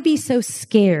 Why be so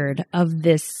scared of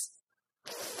this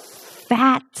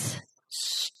fat,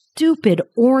 stupid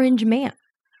orange man?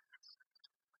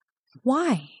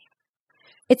 Why?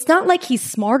 It's not like he's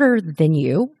smarter than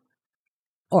you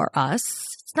or us.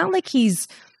 It's not like he's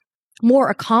more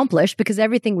accomplished because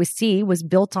everything we see was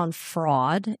built on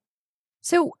fraud.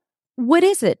 So what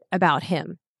is it about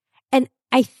him? And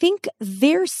I think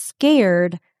they're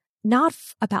scared not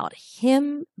about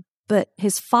him, but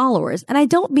his followers. And I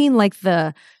don't mean like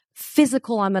the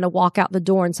physical, I'm going to walk out the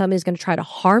door and somebody's going to try to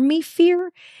harm me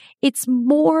fear. It's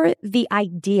more the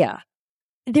idea.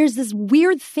 There's this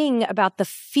weird thing about the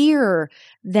fear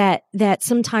that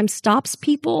sometimes stops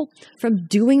people from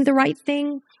doing the right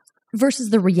thing versus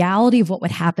the reality of what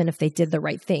would happen if they did the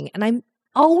right thing. And I'm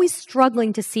always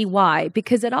struggling to see why,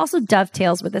 because it also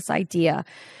dovetails with this idea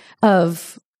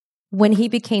of when he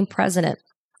became president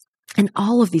and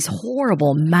all of these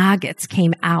horrible maggots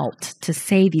came out to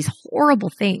say these horrible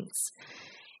things.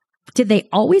 Did they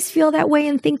always feel that way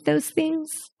and think those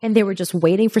things? And they were just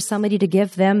waiting for somebody to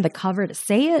give them the cover to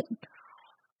say it?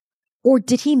 Or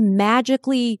did he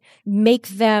magically make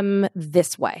them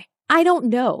this way? I don't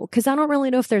know, because I don't really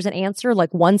know if there's an answer,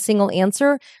 like one single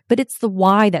answer, but it's the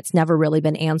why that's never really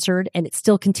been answered, and it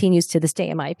still continues to this day,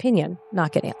 in my opinion,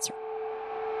 not get answered.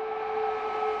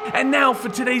 And now for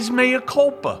today's Mea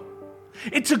Culpa.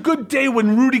 It's a good day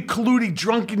when Rudy Colludi,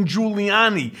 drunken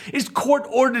Giuliani, is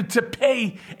court-ordered to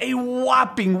pay a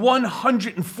whopping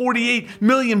 $148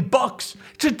 million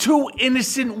to two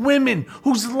innocent women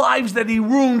whose lives that he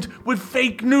ruined with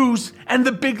fake news and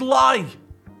the big lie.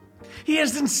 He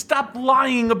hasn't stopped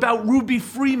lying about Ruby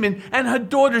Freeman and her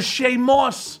daughter Shay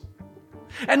Moss.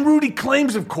 And Rudy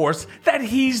claims, of course, that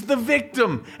he's the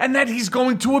victim and that he's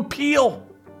going to appeal.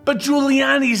 But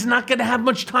Giuliani's not going to have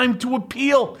much time to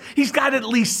appeal. He's got at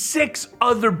least 6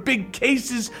 other big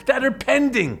cases that are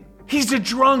pending. He's a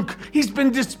drunk. He's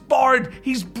been disbarred.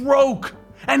 He's broke.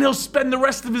 And he'll spend the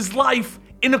rest of his life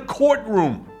in a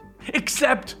courtroom.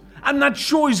 Except, I'm not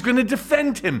sure he's going to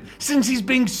defend him since he's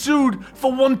being sued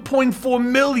for $1.4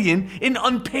 million in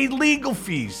unpaid legal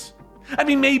fees. I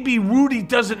mean, maybe Rudy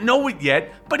doesn't know it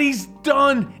yet, but he's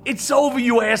done. It's over,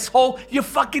 you asshole. You're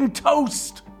fucking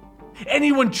toast.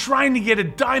 Anyone trying to get a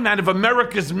dime out of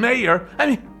America's mayor, I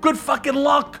mean, good fucking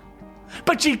luck.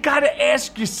 But you gotta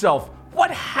ask yourself, what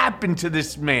happened to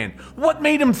this man? What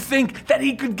made him think that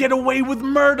he could get away with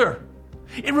murder?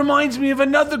 It reminds me of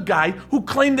another guy who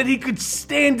claimed that he could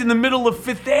stand in the middle of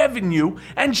Fifth Avenue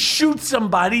and shoot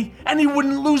somebody and he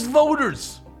wouldn't lose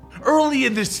voters. Earlier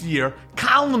this year,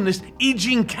 columnist E.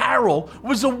 Jean Carroll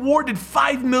was awarded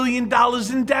 $5 million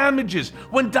in damages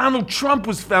when Donald Trump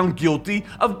was found guilty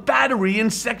of battery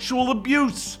and sexual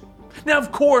abuse. Now,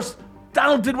 of course,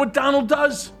 Donald did what Donald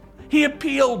does. He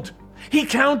appealed. He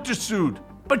countersued.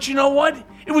 But you know what?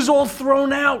 It was all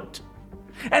thrown out.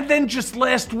 And then just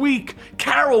last week,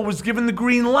 Carroll was given the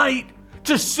green light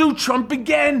to sue Trump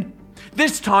again,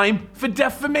 this time for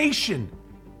defamation.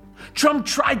 Trump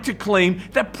tried to claim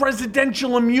that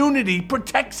presidential immunity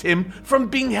protects him from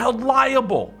being held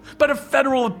liable, but a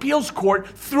federal appeals court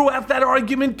threw out that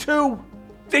argument too.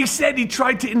 They said he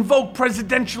tried to invoke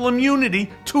presidential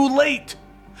immunity too late,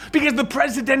 because the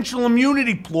presidential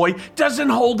immunity ploy doesn't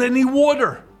hold any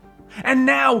water. And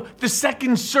now the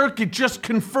Second Circuit just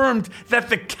confirmed that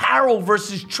the Carroll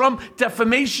versus Trump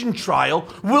defamation trial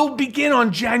will begin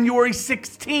on January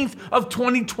 16th of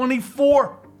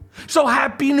 2024. So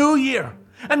Happy New Year.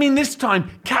 I mean, this time,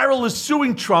 Carroll is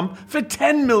suing Trump for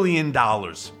 $10 million.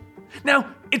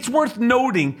 Now, it's worth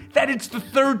noting that it's the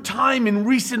third time in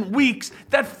recent weeks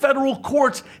that federal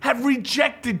courts have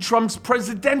rejected Trump's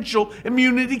presidential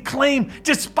immunity claim,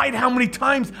 despite how many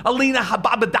times Alina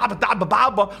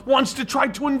Hababa wants to try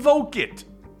to invoke it.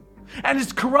 And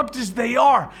as corrupt as they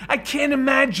are, I can't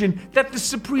imagine that the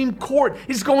Supreme Court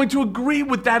is going to agree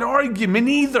with that argument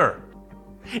either.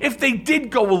 If they did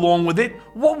go along with it,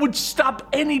 what would stop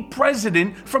any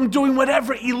president from doing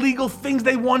whatever illegal things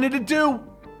they wanted to do?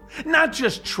 Not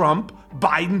just Trump,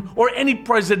 Biden, or any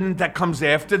president that comes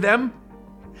after them.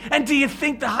 And do you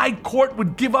think the High Court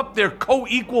would give up their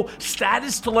co-equal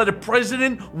status to let a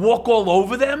president walk all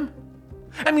over them?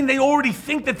 I mean, they already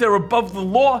think that they're above the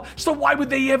law, so why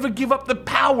would they ever give up the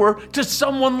power to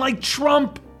someone like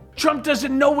Trump? Trump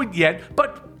doesn't know it yet,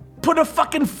 but put a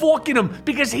fucking fork in him,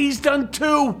 because he's done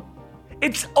too.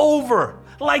 It's over.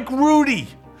 Like Rudy.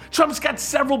 Trump's got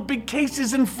several big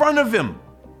cases in front of him.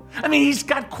 I mean, he's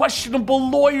got questionable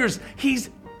lawyers. He's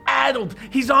addled.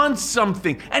 He's on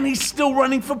something. And he's still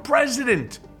running for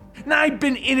president. Now, I've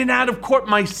been in and out of court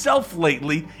myself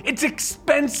lately. It's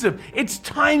expensive. It's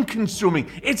time-consuming.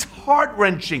 It's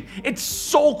heart-wrenching. It's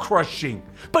soul-crushing.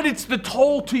 But it's the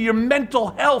toll to your mental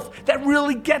health that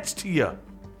really gets to you.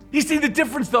 You see, the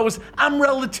difference, though, is I'm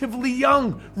relatively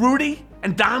young. Rudy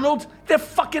and Donald, they're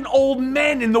fucking old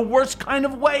men in the worst kind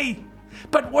of way.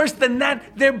 But worse than that,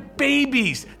 they're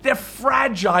babies. They're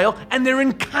fragile and they're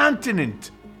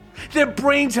incontinent. Their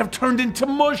brains have turned into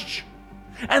mush.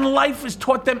 And life has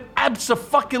taught them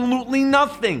abso-fucking-lutely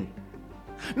nothing.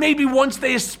 Maybe once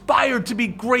they aspired to be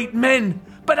great men,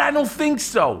 but I don't think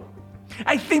so.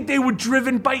 I think they were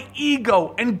driven by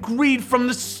ego and greed from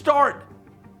the start.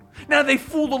 Now, they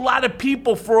fooled a lot of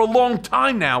people for a long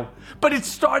time now, but it's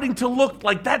starting to look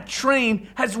like that train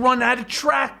has run out of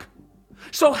track.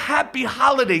 So happy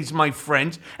holidays, my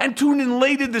friends, and tune in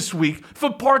later this week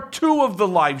for part 2 of the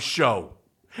live show.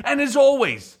 And as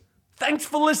always, thanks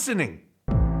for listening.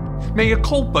 Mea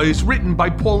Culpa is written by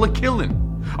Paula Killen.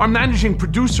 Our managing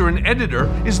producer and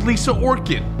editor is Lisa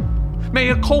Orkin.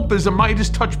 Mea Culpa is a Midas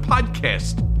Touch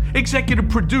podcast, executive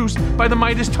produced by the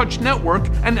Midas Touch Network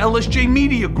and LSJ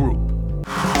Media Group.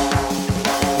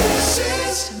 This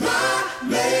is my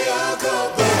mea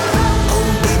culpa.